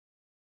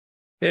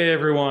Hey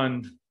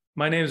everyone,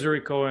 my name is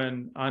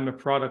Cohen. I'm a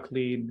product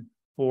lead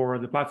for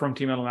the platform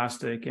team at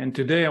Elastic, and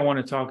today I want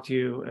to talk to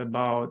you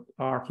about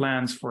our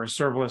plans for a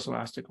serverless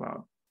Elastic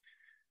Cloud.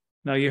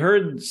 Now, you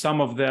heard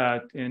some of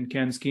that in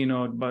Ken's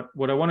keynote, but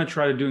what I want to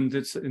try to do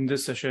in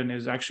this session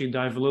is actually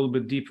dive a little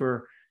bit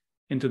deeper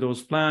into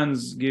those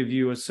plans, give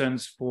you a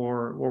sense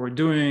for what we're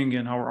doing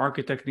and how we're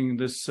architecting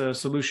this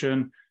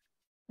solution,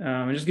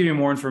 and just give you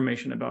more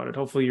information about it.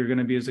 Hopefully, you're going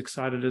to be as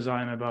excited as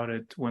I am about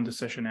it when the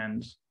session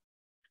ends.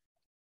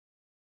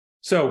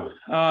 So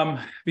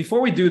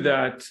before we do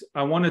that,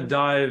 I want to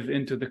dive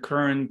into the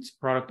current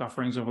product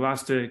offerings of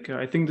Elastic.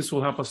 I think this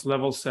will help us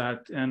level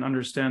set and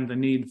understand the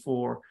need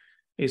for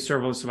a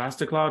serverless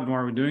Elastic Cloud and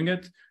why we're doing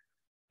it.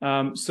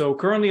 So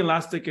currently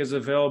Elastic is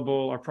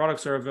available, our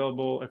products are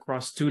available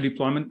across two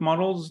deployment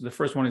models. The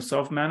first one is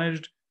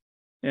self-managed.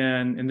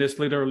 And in this,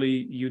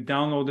 literally, you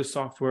download the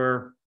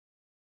software,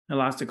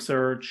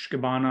 Elasticsearch,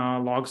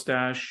 Kibana,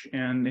 Logstash,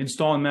 and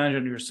install and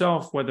manage it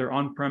yourself, whether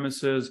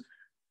on-premises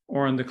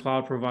or in the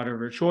cloud provider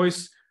of your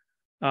choice.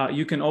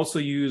 You can also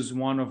use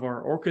one of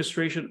our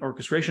orchestration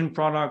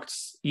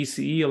products,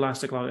 ECE,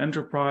 Elastic Cloud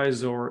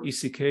Enterprise, or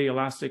ECK,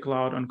 Elastic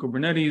Cloud on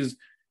Kubernetes,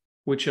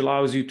 which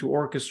allows you to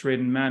orchestrate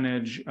and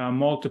manage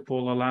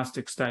multiple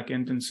Elastic Stack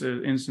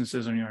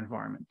instances on your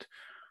environment.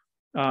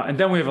 And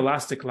then we have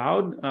Elastic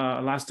Cloud.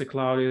 Elastic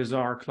Cloud is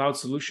our cloud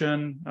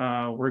solution.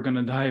 We're going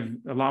to dive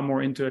a lot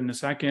more into it in a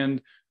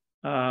second.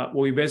 What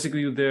we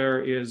basically do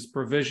there is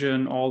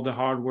provision all the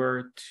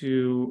hardware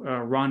to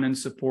run and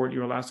support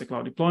your Elastic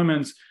Cloud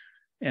deployments.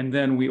 And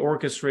then we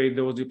orchestrate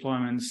those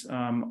deployments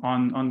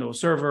on those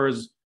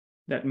servers.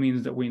 That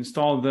means that we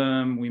install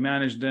them, we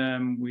manage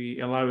them, we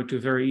allow you to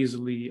very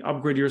easily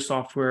upgrade your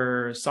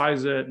software,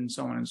 size it, and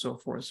so on and so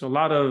forth. So a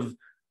lot of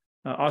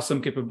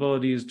awesome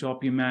capabilities to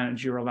help you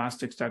manage your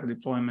Elastic Stack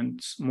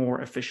deployments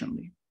more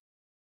efficiently.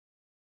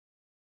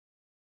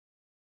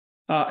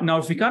 Now,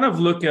 if we kind of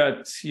look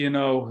at,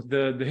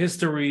 the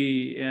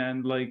history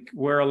and like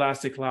where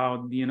Elastic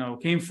Cloud,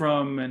 came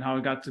from and how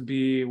it got to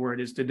be where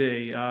it is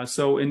today.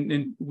 So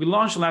we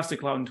launched Elastic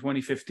Cloud in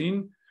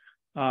 2015.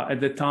 At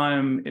the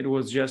time, it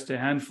was just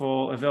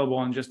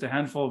available in just a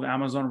handful of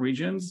Amazon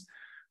regions.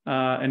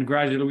 And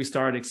gradually we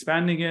started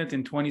expanding it.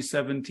 In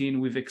 2017,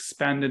 we've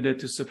expanded it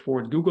to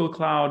support Google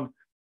Cloud.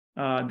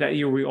 That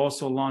year, we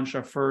also launched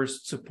our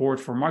first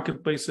support for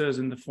marketplaces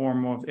in the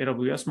form of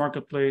AWS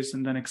Marketplace,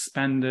 and then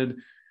expanded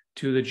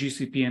to the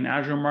GCP and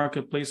Azure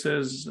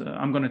marketplaces.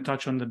 I'm going to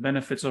touch on the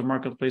benefits of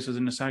marketplaces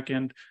in a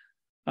second.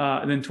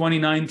 Then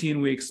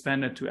 2019, we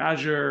expanded to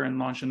Azure and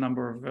launched a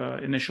number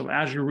of initial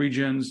Azure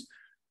regions.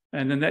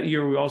 And then that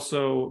year, we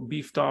also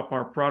beefed up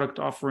our product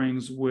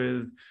offerings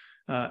with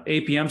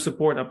APM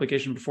support,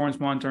 application performance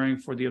monitoring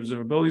for the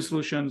observability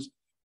solutions,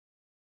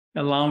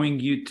 allowing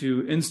you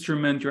to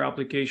instrument your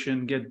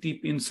application, get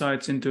deep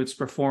insights into its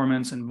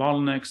performance and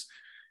bottlenecks,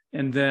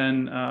 and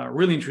then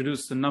really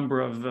introduce a number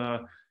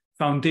of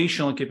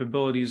foundational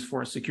capabilities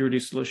for a security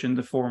solution in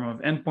the form of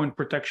endpoint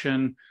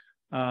protection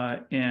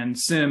and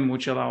SIEM,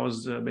 which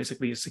allows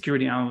basically a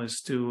security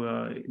analyst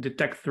to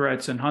detect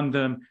threats and hunt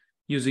them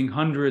using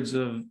hundreds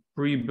of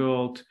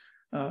pre-built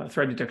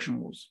threat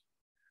detection rules.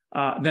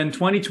 Then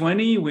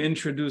 2020, we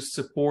introduced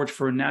support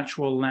for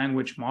natural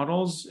language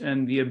models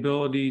and the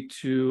ability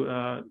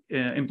to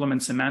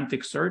implement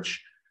semantic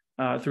search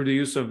through the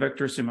use of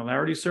vector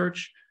similarity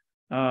search.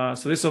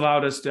 So this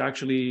allowed us to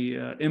actually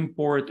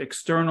import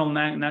external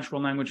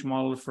natural language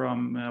models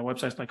from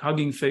websites like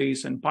Hugging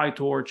Face and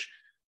PyTorch,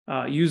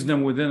 use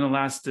them within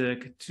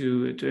Elastic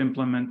to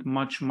implement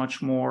much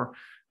more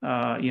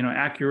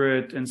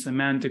accurate and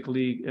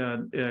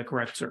semantically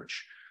correct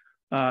search.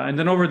 And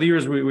then over the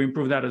years, we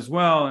improved that as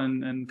well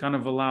and kind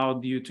of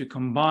allowed you to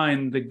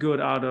combine the good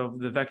out of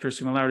the vector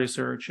similarity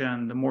search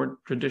and the more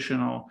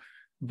traditional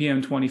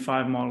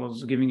BM25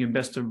 models, giving you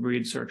best of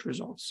breed search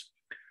results.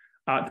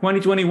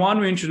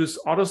 2021, we introduced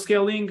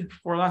autoscaling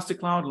for Elastic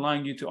Cloud,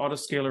 allowing you to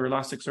autoscale your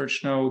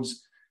Elasticsearch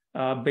nodes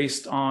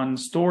based on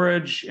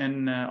storage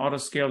and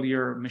autoscale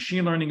your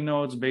machine learning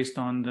nodes based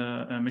on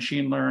the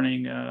machine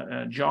learning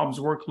jobs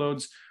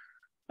workloads.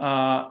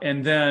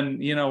 And then,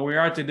 where we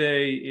are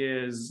today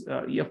is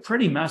a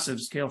pretty massive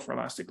scale for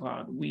Elastic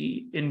Cloud.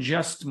 We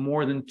ingest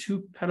more than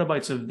 2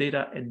 petabytes of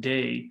data a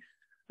day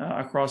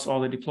across all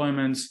the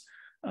deployments,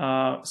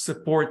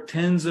 support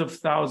tens of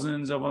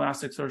thousands of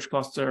Elasticsearch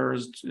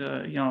clusters,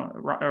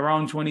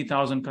 around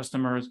 20,000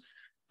 customers.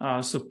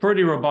 So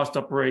pretty robust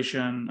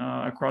operation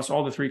across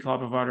all the 3 cloud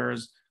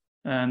providers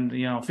and,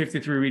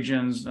 53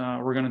 regions.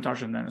 We're going to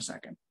touch on that in a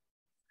second.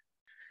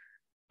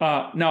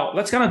 Now,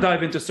 let's kind of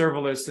dive into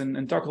serverless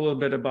and talk a little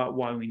bit about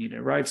why we need it,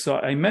 right? So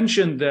I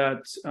mentioned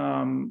that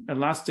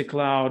Elastic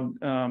Cloud,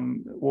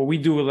 what we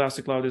do with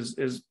Elastic Cloud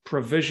is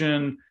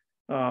provision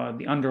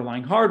the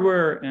underlying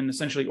hardware and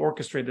essentially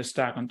orchestrate the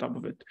stack on top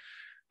of it.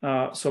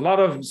 So a lot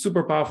of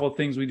super powerful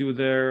things we do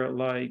there,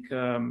 like,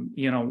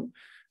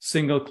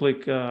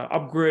 single-click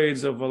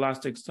upgrades of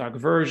Elastic Stack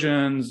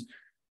versions,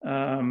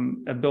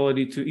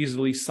 ability to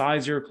easily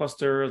size your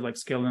clusters, like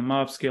scale them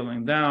up,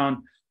 scaling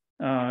down,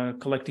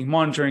 collecting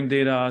monitoring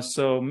data.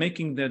 So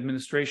making the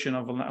administration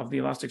of the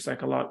Elastic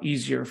Stack a lot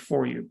easier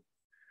for you.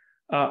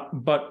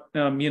 But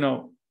a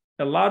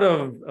lot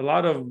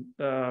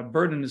of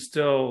burden is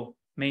still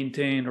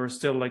maintained or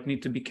still like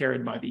need to be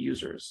carried by the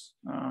users.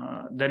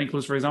 That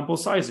includes, for example,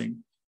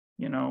 sizing.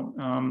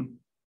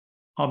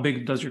 How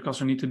big does your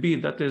cluster need to be?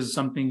 That is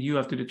something you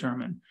have to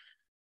determine.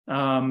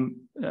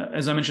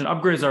 As I mentioned,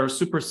 upgrades are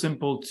super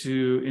simple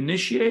to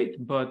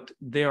initiate, but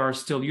they are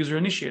still user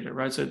initiated,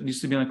 right? So it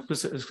needs to be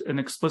an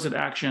explicit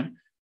action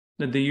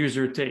that the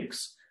user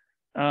takes.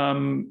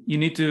 You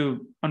need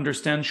to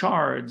understand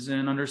shards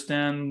and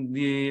understand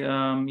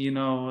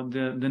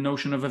the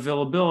notion of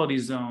availability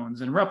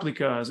zones and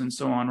replicas and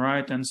so on,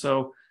 right? And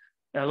so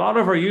a lot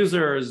of our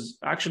users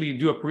actually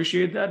do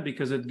appreciate that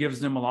because it gives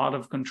them a lot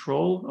of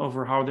control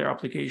over how their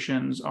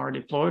applications are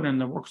deployed and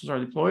the workloads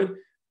are deployed.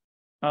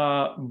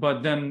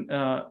 But then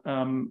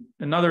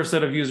another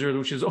set of users,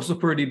 which is also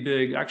pretty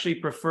big, actually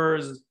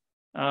prefers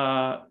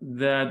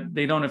that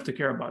they don't have to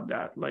care about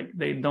that. Like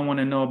they don't want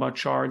to know about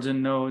shards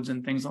and nodes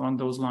and things along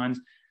those lines,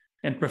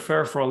 and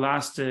prefer for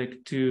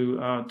Elastic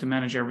to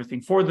manage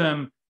everything for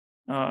them.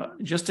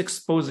 Just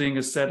exposing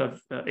a set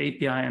of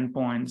API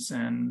endpoints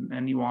and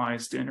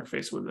UIs to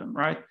interface with them,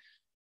 right?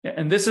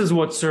 And this is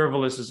what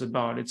serverless is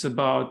about. It's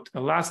about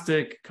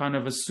Elastic kind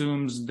of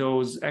assumes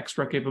those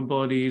extra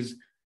capabilities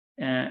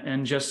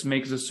and just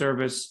makes the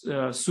service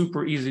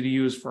super easy to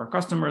use for our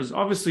customers.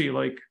 Obviously,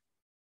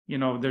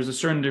 there's a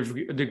certain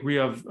degree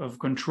of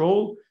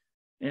control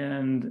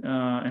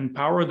and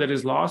power that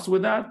is lost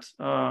with that.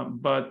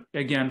 But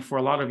again, for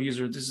a lot of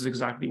users, this is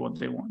exactly what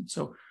they want.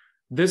 So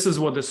this is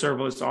what the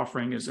serverless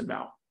offering is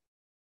about.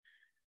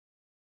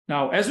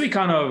 Now, as we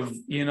kind of,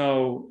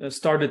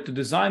 started to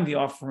design the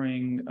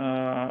offering,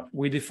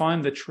 we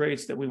defined the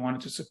traits that we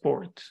wanted to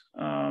support.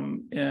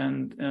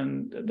 And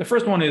the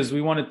first one is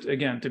we wanted,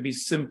 again, to be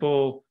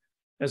simple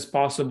as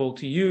possible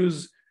to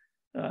use,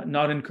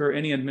 not incur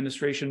any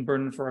administration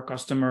burden for our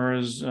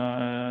customers.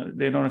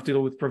 They don't have to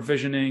deal with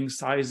provisioning,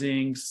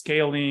 sizing,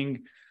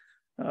 scaling,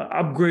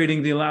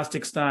 upgrading the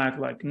Elastic Stack,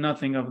 like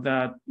nothing of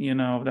that,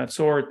 of that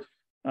sort.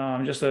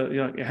 Just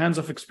a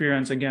hands-off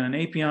experience, again, an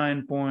API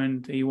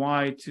endpoint, a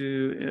UI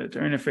to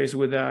interface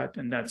with that,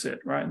 and that's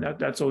it, right?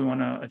 That's what we want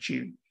to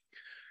achieve.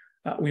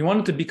 We want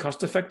it to be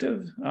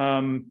cost-effective,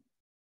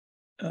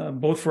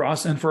 both for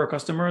us and for our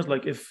customers.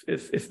 Like if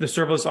the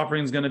serverless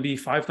offering is going to be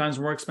 5 times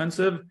more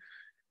expensive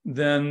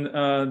than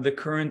the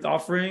current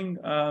offering,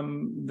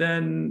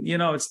 then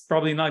it's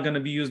probably not going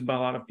to be used by a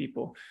lot of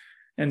people.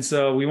 And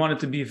so we want it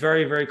to be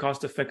very, very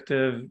cost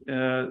effective.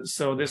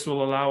 So this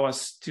will allow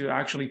us to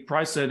actually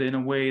price it in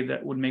a way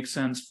that would make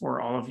sense for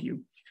all of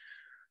you.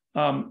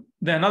 Then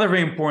another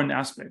very important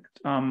aspect,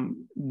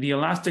 the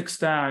Elastic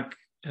Stack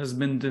has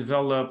been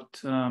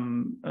developed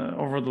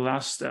over the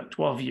last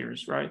 12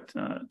 years, right?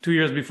 2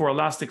 years before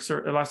Elastic,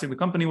 the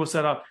company was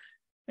set up,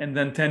 and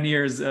then 10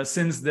 years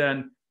since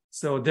then.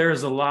 So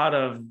there's a lot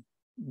of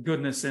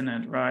goodness in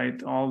it,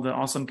 right? All the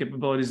awesome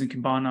capabilities in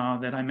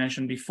Kibana that I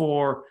mentioned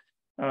before,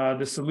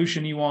 the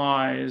solution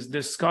UIs,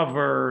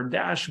 discover,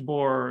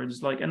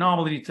 dashboards, like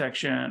anomaly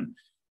detection,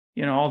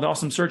 all the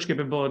awesome search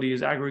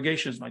capabilities,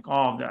 aggregations, like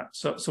all of that.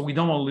 So we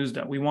don't want to lose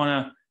that. We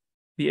want to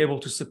be able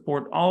to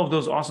support all of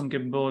those awesome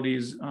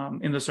capabilities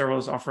in the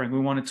serverless offering. We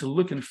want it to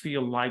look and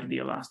feel like the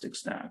Elastic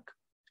Stack.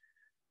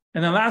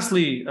 And then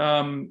lastly,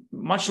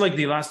 much like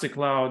the Elastic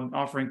Cloud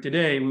offering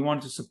today, we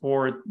want to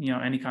support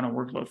any kind of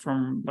workload,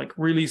 from like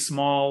really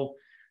small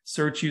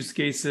search use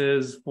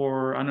cases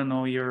for, I don't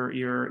know,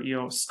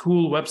 your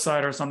school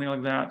website or something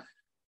like that,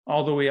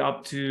 all the way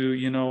up to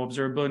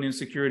observability and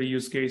security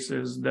use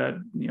cases that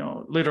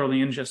literally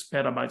ingest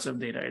petabytes of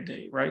data a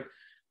day, right?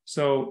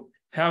 So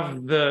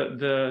have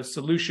the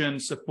solution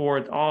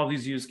support all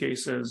these use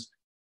cases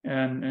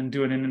and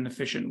do it in an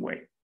efficient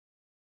way.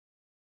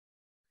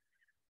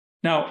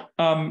 Now,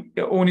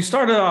 when you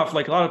started off,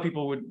 like a lot of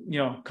people would,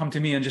 come to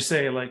me and just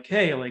say, like,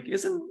 hey, like,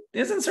 isn't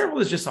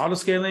serverless just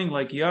auto-scaling?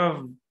 Like, you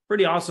have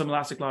pretty awesome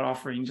Elastic Cloud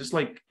offering, just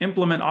like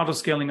implement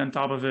auto-scaling on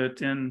top of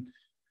it and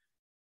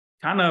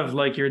kind of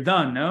like you're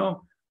done,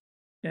 no?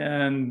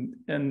 And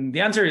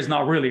the answer is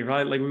not really,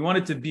 right? Like we want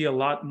it to be a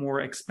lot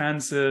more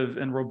expansive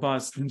and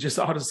robust than just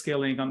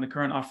auto-scaling on the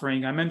current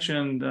offering. I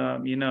mentioned,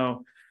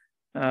 some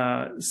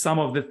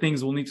of the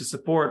things we'll need to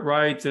support,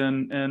 right?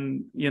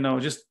 And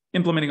just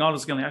implementing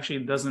auto-scaling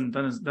actually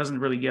doesn't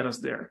really get us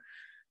there.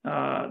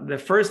 The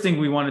first thing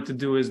we wanted to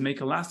do is make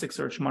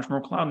Elasticsearch much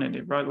more cloud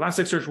native, right?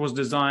 Elasticsearch was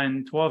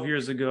designed 12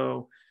 years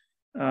ago.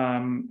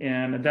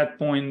 And at that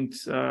point,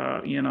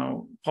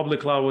 public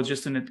cloud was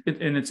just in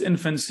its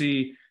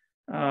infancy.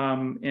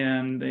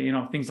 And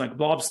things like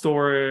blob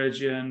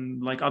storage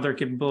and like other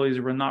capabilities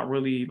were not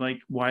really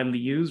like widely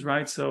used,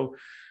 right? So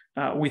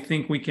we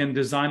think we can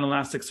design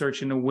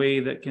Elasticsearch in a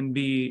way that can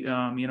be,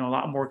 a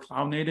lot more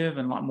cloud native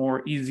and a lot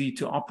more easy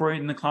to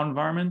operate in the cloud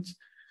environment.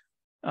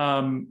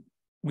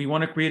 We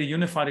want to create a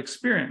unified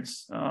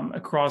experience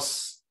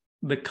across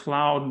the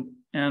cloud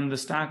and the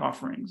Stack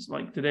offerings.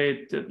 Like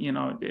today,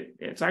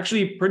 it's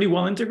actually pretty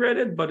well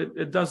integrated, but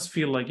it does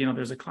feel like,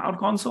 there's a cloud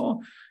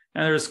console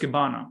and there's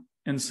Kibana.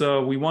 And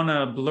so we want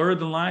to blur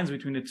the lines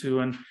between the two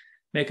and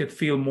make it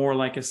feel more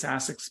like a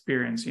SaaS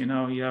experience. You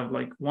have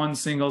like one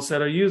single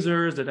set of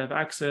users that have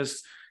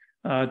access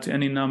to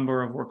any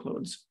number of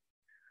workloads.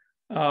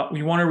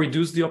 We want to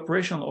reduce the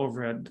operational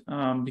overhead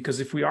because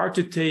if we are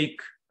to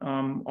take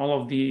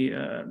all of the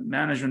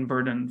management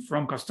burden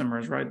from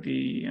customers, right?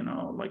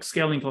 Like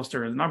scaling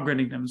clusters and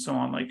upgrading them and so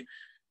on, like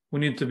we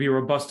need to be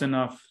robust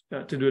enough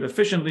to do it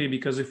efficiently,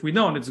 because if we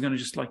don't, it's going to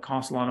just like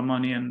cost a lot of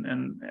money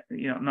and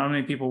not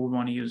many people would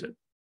want to use it.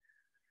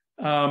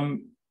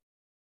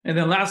 And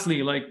then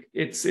lastly, like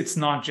it's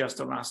not just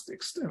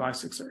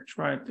Elasticsearch,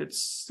 right?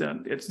 It's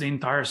the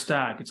entire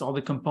stack. It's all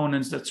the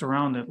components that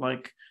surround it,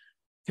 like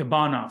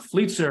Kibana,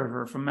 Fleet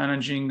Server for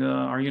managing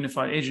our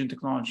unified agent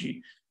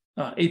technology,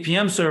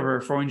 APM server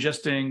for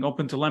ingesting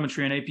open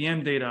telemetry and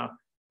APM data,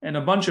 and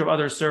a bunch of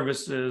other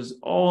services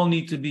all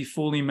need to be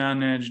fully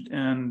managed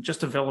and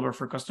just available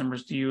for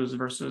customers to use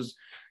versus,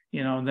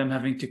 them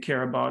having to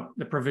care about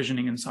the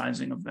provisioning and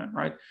sizing of them,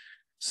 right?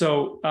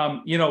 So,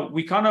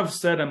 we kind of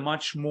set a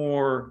much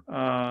more,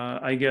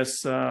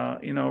 robust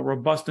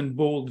and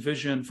bold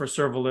vision for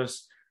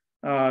serverless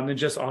than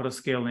just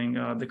auto-scaling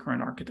the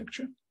current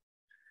architecture.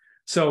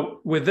 So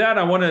with that,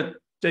 I want to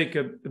take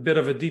a bit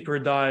of a deeper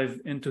dive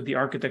into the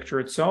architecture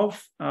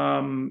itself.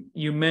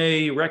 You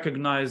may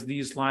recognize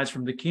these slides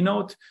from the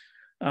keynote.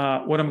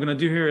 What I'm going to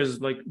do here is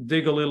like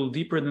dig a little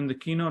deeper than the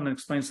keynote and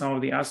explain some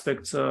of the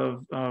aspects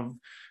of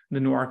the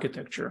new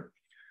architecture.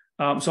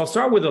 So I'll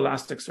start with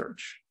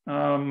Elasticsearch.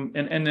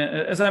 And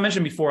as I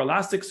mentioned before,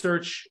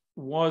 Elasticsearch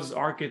was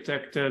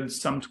architected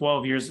some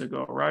 12 years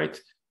ago, right?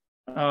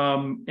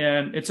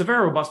 And it's a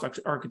very robust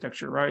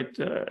architecture, right?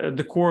 At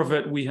the core of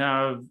it, we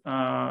have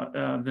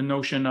the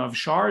notion of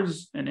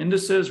shards and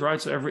indices,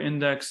 right? So every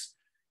index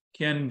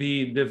can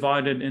be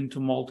divided into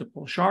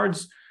multiple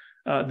shards.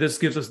 This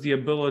gives us the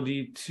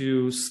ability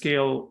to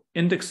scale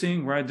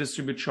indexing, right?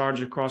 Distribute shards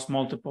across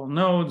multiple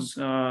nodes,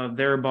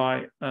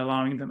 thereby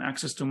allowing them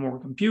access to more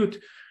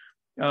compute.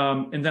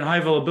 And then high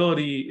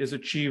availability is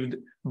achieved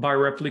by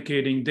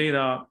replicating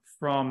data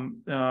from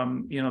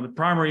the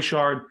primary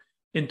shard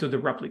into the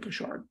replica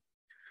shard.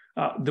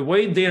 The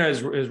way data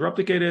is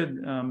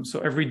replicated, so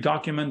every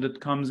document that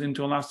comes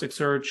into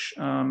Elasticsearch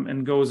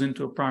and goes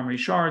into a primary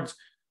shard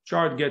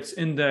gets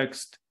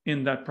indexed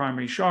in that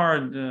primary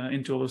shard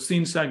into a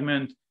Lucene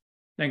segment,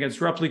 then gets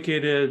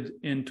replicated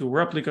into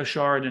replica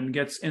shard and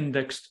gets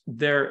indexed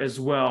there as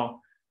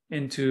well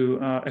into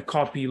a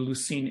copy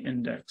Lucene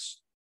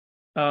index.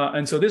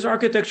 And so this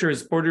architecture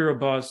is pretty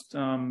robust.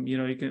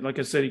 You can, like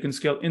I said, you can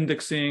scale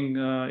indexing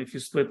if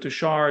you split to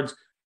shards.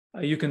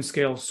 You can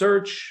scale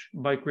search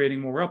by creating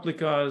more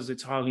replicas.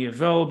 It's highly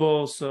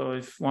available. So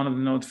if one of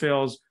the nodes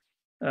fails,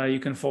 you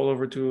can fall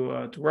over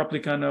to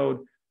replica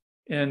node.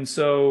 And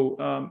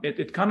so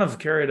it kind of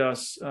carried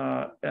us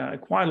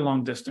quite a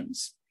long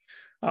distance.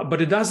 But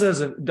it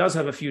does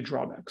have a few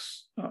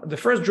drawbacks. The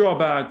first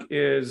drawback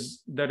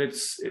is that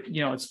it's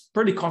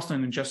pretty costly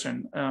in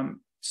ingestion.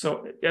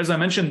 So as I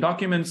mentioned,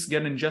 documents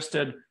get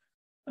ingested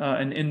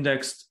and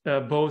indexed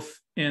both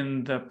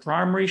in the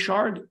primary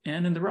shard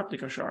and in the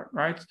replica shard,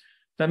 right?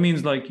 That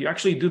means like you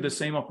actually do the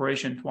same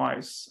operation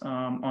twice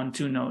on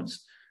two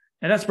nodes.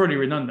 And that's pretty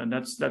redundant.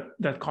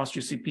 That costs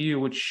you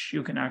CPU, which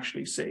you can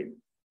actually save.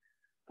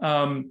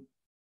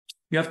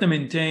 You have to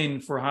maintain,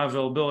 for high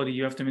availability,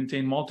 you have to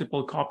maintain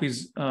multiple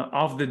copies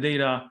of the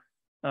data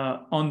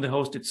on the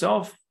host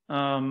itself.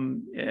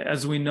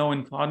 As we know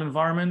in cloud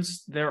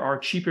environments, there are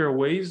cheaper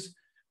ways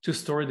to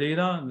store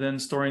data than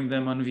storing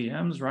them on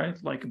VMs, right?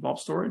 Like blob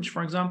storage,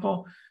 for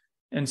example.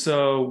 And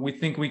so we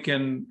think we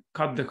can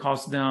cut the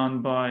cost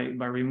down by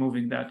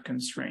removing that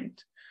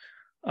constraint.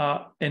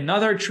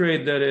 Another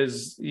trait that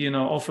is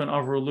often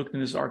overlooked in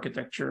this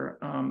architecture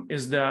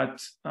is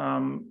that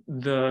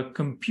the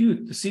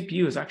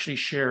CPU is actually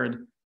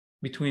shared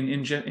between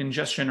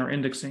ingestion or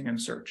indexing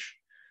and search.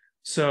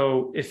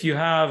 So if you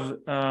have,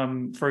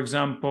 for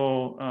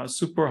example,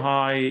 super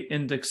high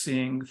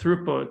indexing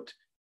throughput,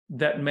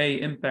 that may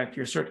impact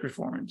your search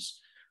performance.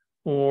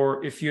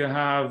 Or if you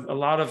have a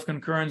lot of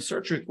concurrent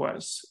search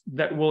requests,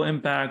 that will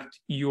impact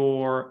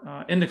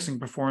your indexing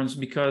performance,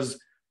 because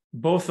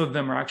both of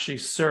them are actually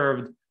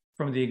served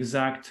from the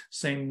exact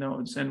same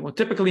nodes. And what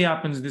typically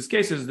happens in these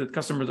cases is that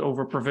customers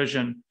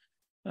over-provision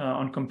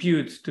on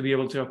compute to be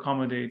able to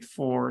accommodate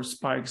for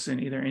spikes in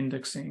either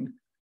indexing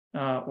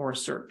or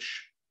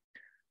search.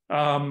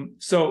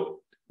 So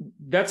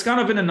that's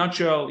kind of in a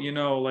nutshell,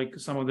 like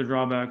some of the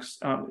drawbacks.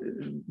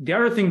 The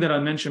other thing that I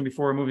mentioned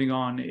before moving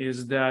on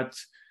is that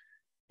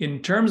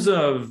in terms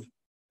of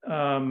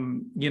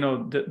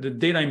the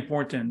data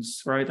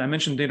importance, right? I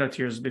mentioned data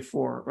tiers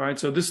before, right?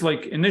 So this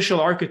like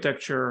initial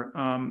architecture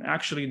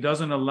actually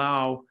doesn't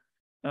allow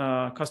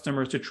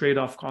customers to trade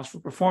off cost for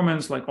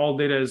performance. Like all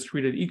data is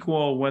treated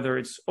equal, whether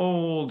it's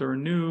old or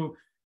new,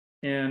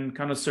 and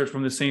kind of search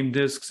from the same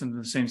disks and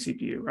the same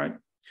CPU, right?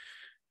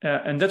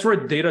 And that's where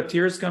data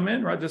tiers come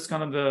in, right? That's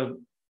kind of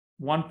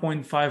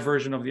 1.5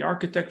 version of the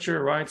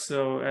architecture, right?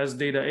 So as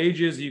data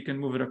ages, you can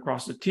move it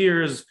across the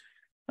tiers.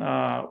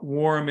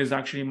 Warm is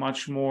actually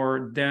much more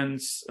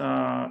dense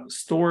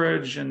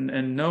storage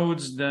and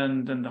nodes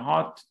than the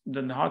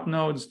hot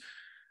nodes.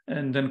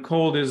 And then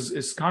cold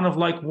is kind of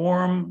like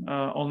warm,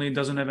 only it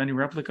doesn't have any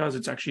replicas.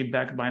 It's actually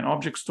backed by an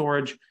object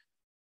storage.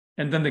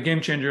 And then the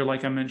game changer,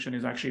 like I mentioned,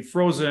 is actually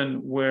frozen,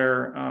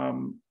 where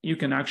you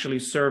can actually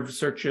serve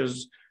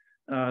searches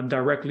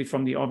directly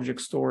from the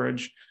object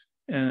storage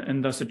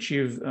and thus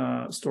achieve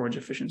storage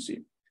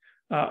efficiency.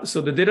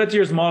 So the data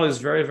tiers model is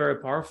very, very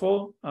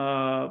powerful,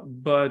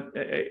 but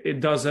it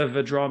does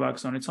have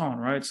drawbacks on its own,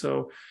 right?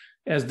 So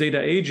as data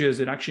ages,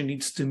 it actually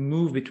needs to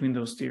move between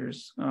those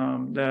tiers.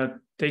 That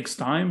takes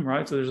time,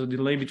 right? So there's a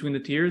delay between the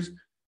tiers,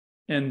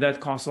 and that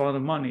costs a lot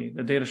of money,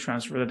 the data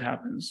transfer that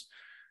happens.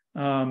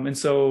 And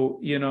so,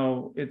 you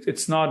know,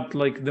 it's not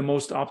like the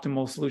most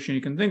optimal solution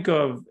you can think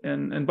of.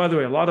 And by the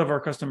way, a lot of our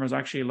customers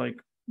actually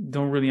like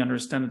don't really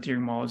understand the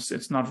tiering model.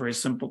 It's not very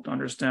simple to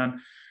understand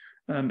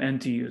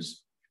and to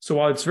use. So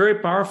while it's very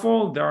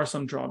powerful, there are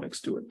some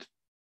drawbacks to it.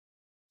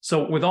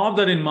 So with all of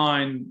that in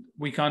mind,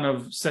 we kind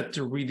of set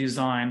to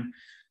redesign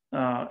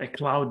a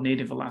cloud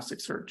native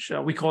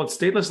Elasticsearch. We call it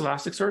stateless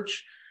Elasticsearch.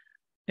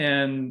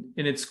 And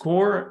in its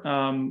core,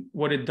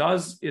 what it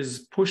does is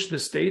push the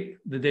state,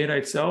 the data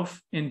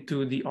itself,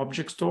 into the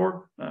object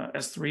store,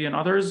 S3 and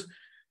others,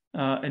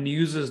 and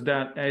uses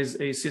that as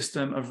a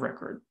system of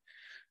record.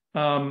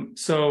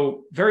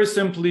 So very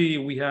simply,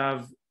 we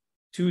have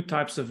two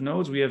types of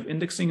nodes. We have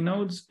indexing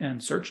nodes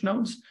and search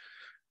nodes.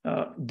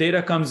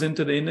 Data comes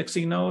into the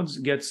indexing nodes,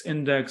 gets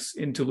indexed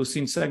into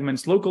Lucene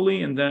segments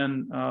locally, and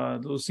then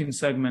the Lucene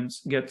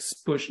segments get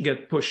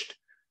pushed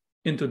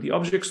into the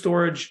object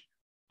storage.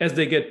 As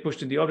they get pushed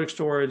to the object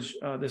storage,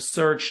 the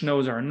search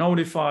nodes are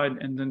notified,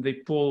 and then they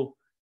pull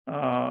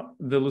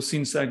the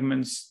Lucene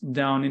segments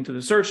down into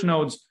the search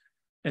nodes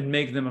and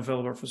make them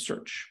available for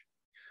search.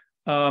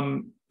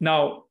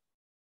 Now,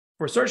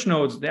 for search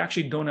nodes, they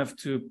actually don't have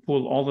to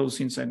pull all those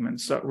Lucene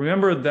segments. So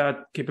remember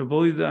that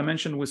capability that I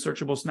mentioned with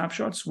searchable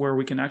snapshots, where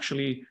we can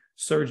actually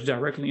search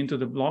directly into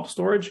the blob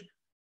storage.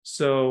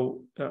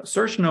 So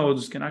search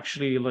nodes can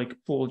actually like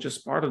pull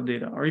just part of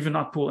data, or even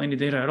not pull any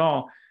data at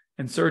all,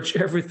 and search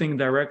everything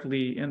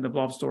directly in the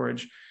blob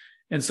storage.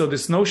 And so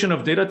this notion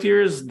of data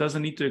tiers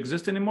doesn't need to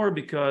exist anymore,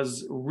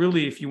 because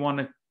really, if you want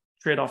to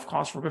trade off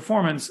cost for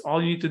performance, all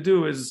you need to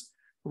do is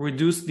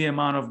reduce the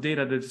amount of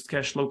data that is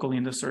cached locally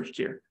in the search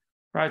tier,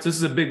 right? So this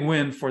is a big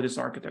win for this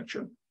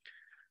architecture.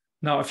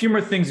 Now, a few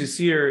more things you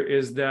see here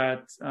is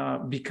that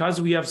because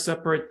we have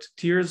separate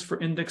tiers for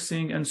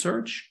indexing and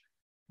search,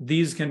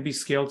 these can be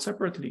scaled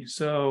separately.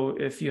 So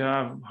if you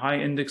have high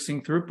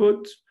indexing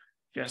throughput,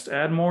 just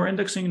add more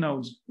indexing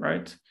nodes,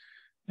 right?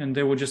 And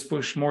they would just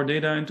push more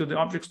data into the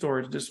object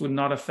storage. This would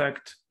not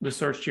affect the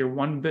search tier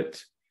one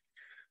bit.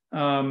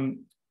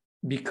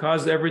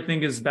 Because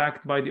everything is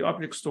backed by the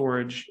object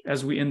storage,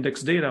 as we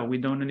index data, we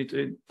don't need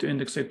to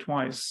index it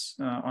twice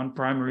on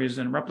primaries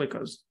and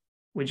replicas.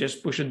 We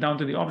just push it down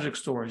to the object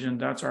storage, and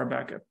that's our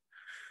backup.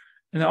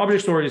 And the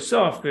object storage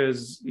itself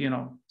is, you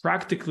know,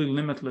 practically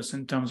limitless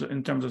in terms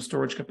of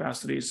storage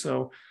capacity.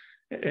 So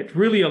it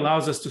really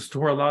allows us to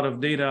store a lot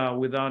of data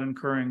without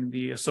incurring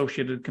the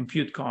associated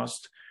compute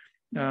cost,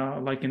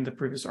 like in the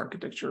previous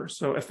architecture.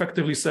 So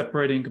effectively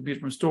separating compute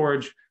from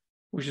storage,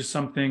 which is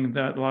something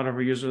that a lot of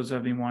our users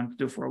have been wanting to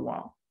do for a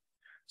while.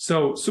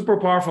 So super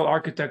powerful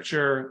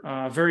architecture,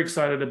 very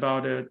excited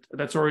about it.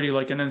 That's already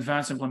like an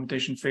advanced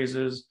implementation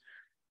phases.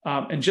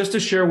 And just to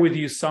share with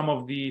you some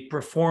of the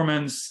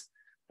performance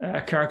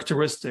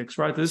characteristics,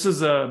 right? This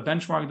is a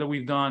benchmark that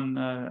we've done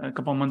a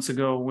couple of months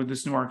ago with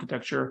this new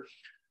architecture.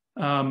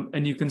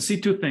 And you can see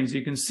two things.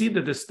 You can see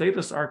that the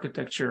stateless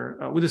architecture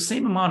with the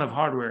same amount of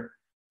hardware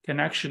can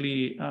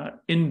actually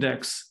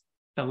index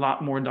a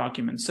lot more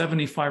documents,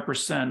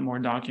 75% more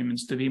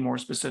documents to be more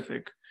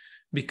specific,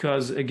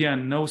 because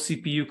again, no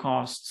CPU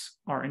costs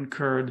are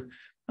incurred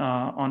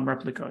on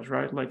replicas,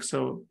 right? Like,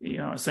 so, you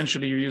know,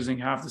 essentially you're using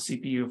half the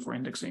CPU for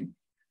indexing.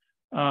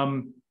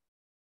 And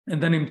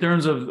then in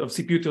terms of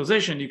CPU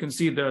utilization, you can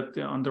see that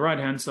on the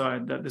right-hand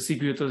side that the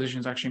CPU utilization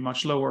is actually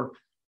much lower.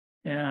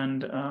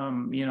 And,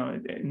 you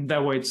know, in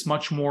that way, it's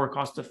much more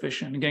cost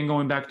efficient. Again,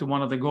 going back to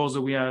one of the goals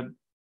that we had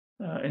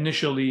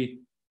initially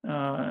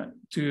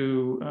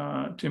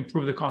to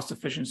improve the cost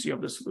efficiency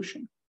of the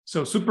solution.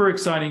 So super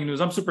exciting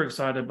news. I'm super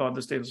excited about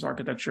the stateless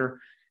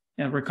architecture,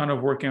 and we're kind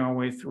of working our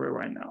way through it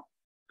right now.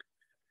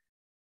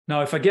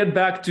 Now, if I get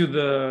back to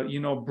the, you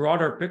know,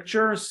 broader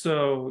picture,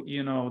 so,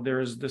 you know,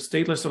 there's the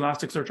stateless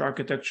Elasticsearch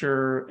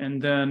architecture,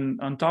 and then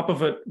on top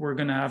of it, we're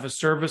going to have a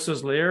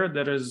services layer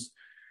that is,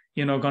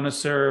 you know, going to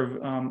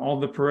serve all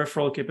the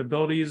peripheral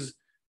capabilities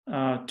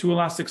to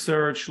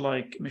Elasticsearch,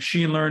 like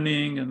machine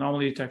learning,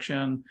 anomaly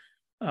detection,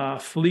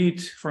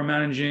 Fleet for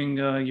managing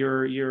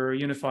your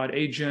unified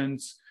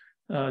agents,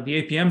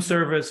 the APM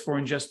service for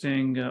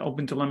ingesting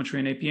OpenTelemetry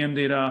and APM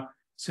data,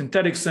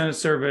 synthetic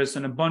service,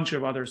 and a bunch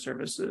of other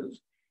services.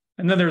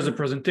 And then there's a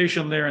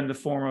presentation layer in the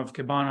form of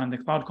Kibana and the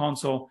Cloud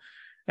Console.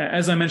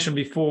 as I mentioned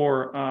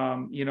before,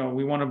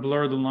 we want to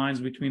blur the lines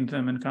between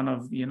them and kind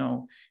of,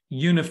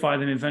 unify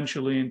them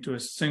eventually into a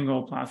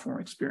single platform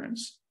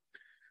experience.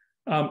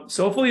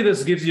 So hopefully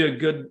this gives you a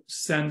good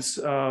sense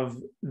of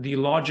the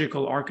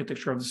logical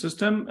architecture of the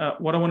system.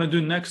 What I want to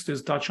do next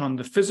is touch on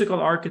the physical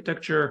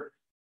architecture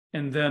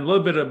and then a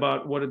little bit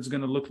about what it's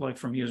going to look like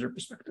from a user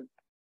perspective.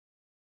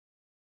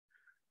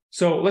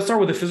 So let's start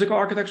with the physical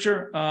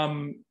architecture.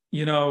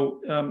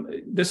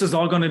 This is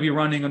all going to be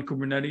running on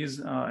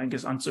Kubernetes, I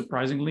guess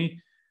unsurprisingly.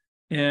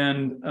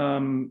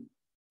 And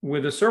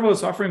with the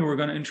serverless offering, we're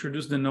going to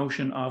introduce the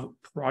notion of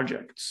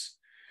projects.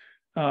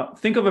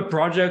 Think of a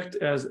project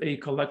as a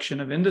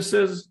collection of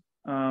indices.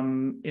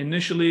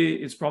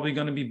 Initially, it's probably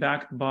going to be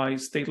backed by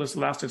stateless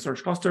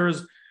Elasticsearch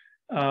clusters,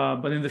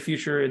 but in the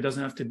future, it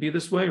doesn't have to be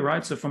this way,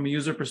 right? So from a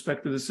user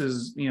perspective, this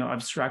is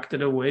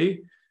abstracted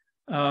away.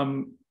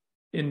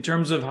 In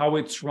terms of how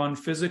it's run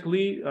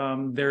physically,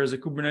 there is a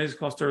Kubernetes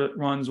cluster that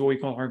runs what we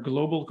call our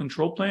global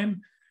control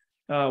plane,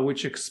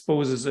 which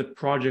exposes a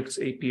project's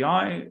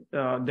API.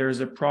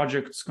 There's a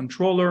project's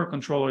controller.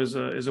 Controller is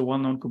a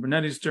well-known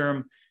Kubernetes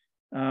term.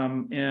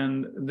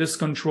 And this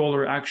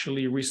controller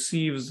actually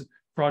receives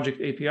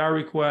project API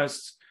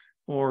requests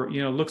or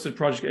looks at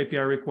project API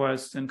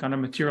requests and kind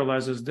of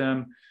materializes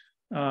them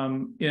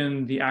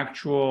in the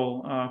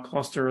actual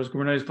clusters,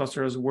 Kubernetes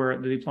clusters where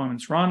the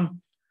deployments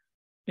run.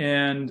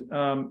 And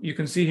you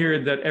can see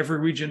here that every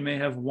region may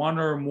have one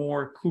or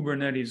more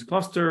Kubernetes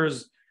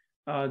clusters.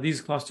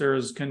 These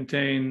clusters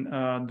contain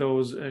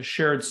those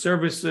shared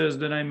services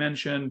that I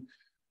mentioned,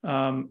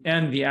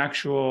 and the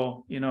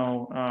actual,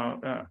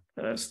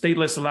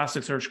 stateless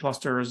Elasticsearch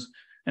clusters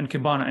and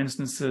Kibana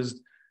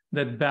instances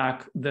that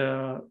back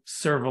the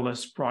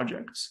serverless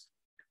projects,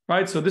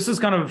 right? So this is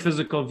kind of a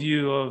physical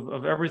view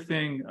of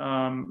everything.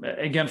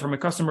 Again, from a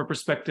customer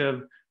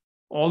perspective,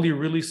 all you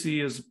really see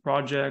is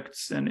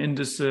projects and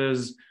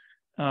indices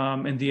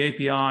and the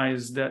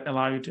APIs that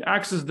allow you to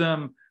access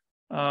them.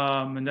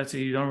 And that's it.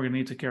 You don't really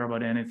need to care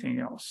about anything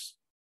else.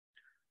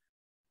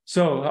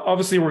 So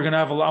obviously, we're going to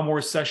have a lot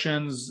more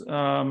sessions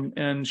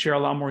and share a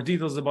lot more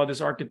details about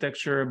this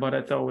architecture, but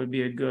I thought it would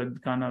be a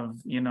good kind of,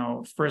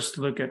 first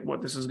look at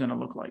what this is going to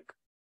look like.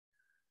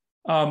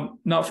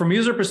 Now, from a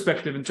user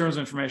perspective, in terms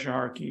of information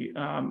hierarchy,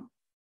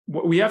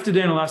 what we have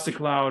today in Elastic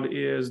Cloud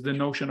is the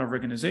notion of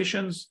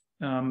organizations.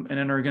 And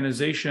an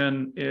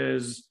organization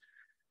is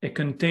a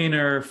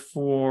container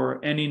for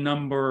any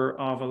number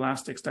of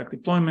Elastic Stack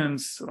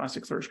deployments,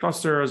 Elasticsearch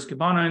clusters,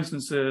 Kibana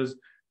instances,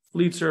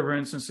 fleet server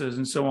instances,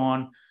 and so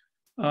on.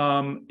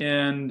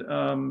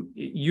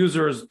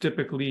 Users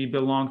typically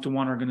belong to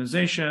one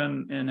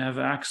organization and have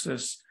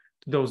access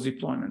to those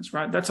deployments,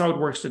 right? That's how it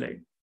works today.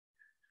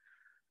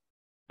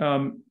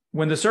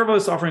 When the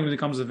serverless offering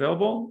becomes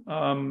available,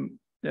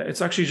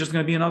 it's actually just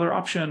going to be another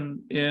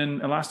option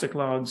in Elastic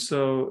Cloud.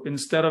 So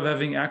instead of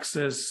having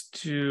access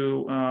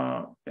to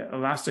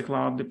Elastic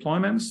Cloud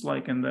deployments,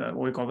 like in what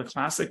we call the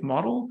classic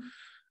model,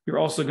 you're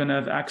also going to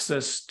have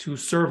access to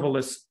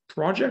serverless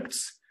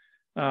projects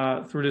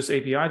through this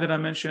API that I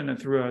mentioned and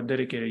through a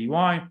dedicated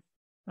UI.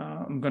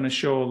 I'm going to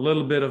show a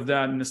little bit of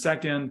that in a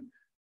second.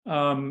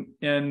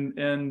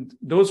 And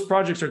those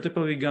projects are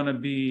typically going to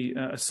be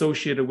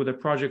associated with a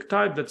project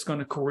type that's going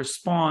to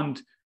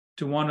correspond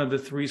to one of the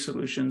three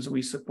solutions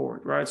we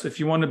support, right? So if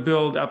you want to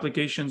build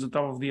applications on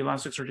top of the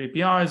Elasticsearch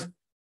APIs,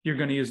 you're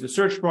going to use the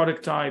search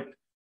project type.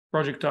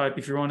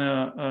 If you want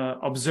to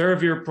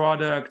observe your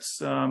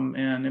products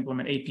and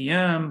implement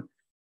APM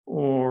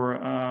or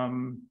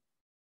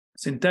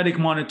synthetic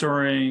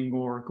monitoring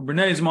or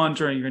Kubernetes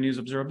monitoring, you're going to use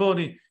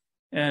observability.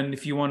 And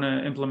if you want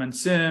to implement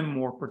SIEM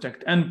or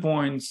protect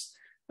endpoints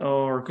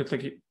or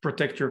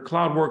protect your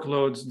cloud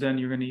workloads, then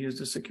you're going to use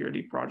the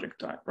security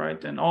project type,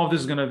 right? And all of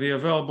this is going to be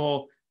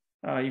available.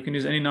 You can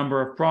use any number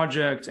of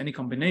projects, any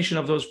combination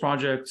of those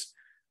projects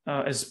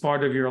as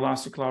part of your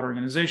Elastic Cloud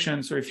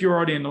organization. So if you're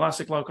already an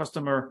Elastic Cloud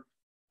customer,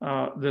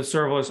 the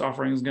serverless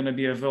offering is going to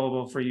be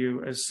available for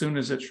you as soon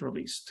as it's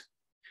released.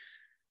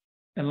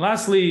 And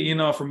lastly,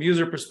 from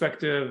user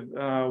perspective,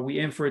 we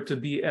aim for it to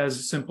be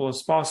as simple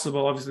as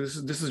possible.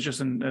 Obviously, this is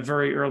just a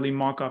very early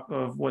mock-up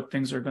of what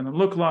things are going to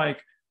look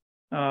like.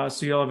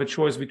 So you'll have a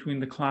choice between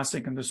the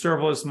classic and the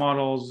serverless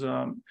models.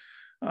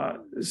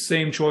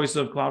 Same choice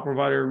of cloud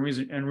provider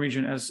and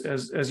region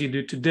as you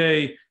do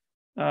today.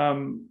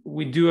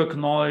 We do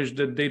acknowledge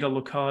that data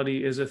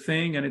locality is a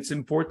thing and it's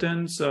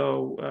important.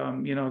 So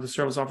the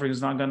serverless offering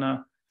is not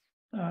gonna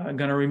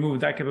remove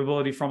that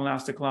capability from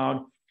Elastic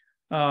Cloud.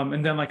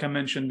 And then, like I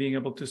mentioned, being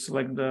able to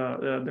select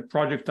the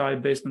project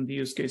type based on the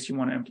use case you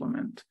want to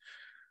implement.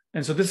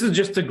 And so this is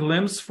just a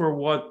glimpse for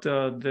what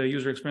the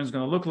user experience is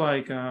going to look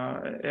like.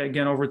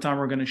 Again, over time,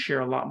 we're going to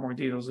share a lot more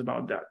details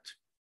about that.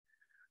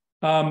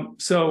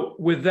 So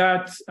with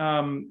that,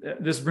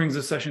 this brings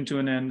the session to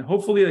an end.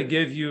 Hopefully, I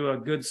gave you a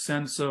good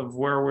sense of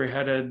where we're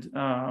headed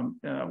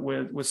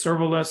with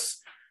serverless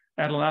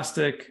at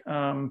Elastic.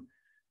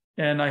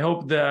 And I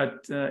hope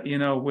that,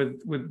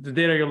 with the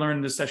data you learned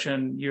in this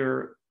session,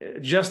 you're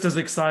just as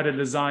excited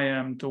as I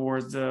am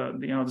towards the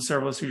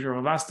serverless future of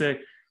Elastic.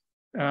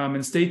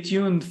 And stay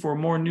tuned for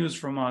more news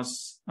from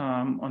us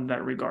on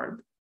that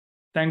regard.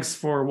 Thanks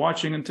for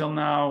watching until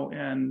now,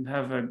 and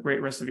have a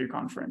great rest of your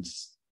conference.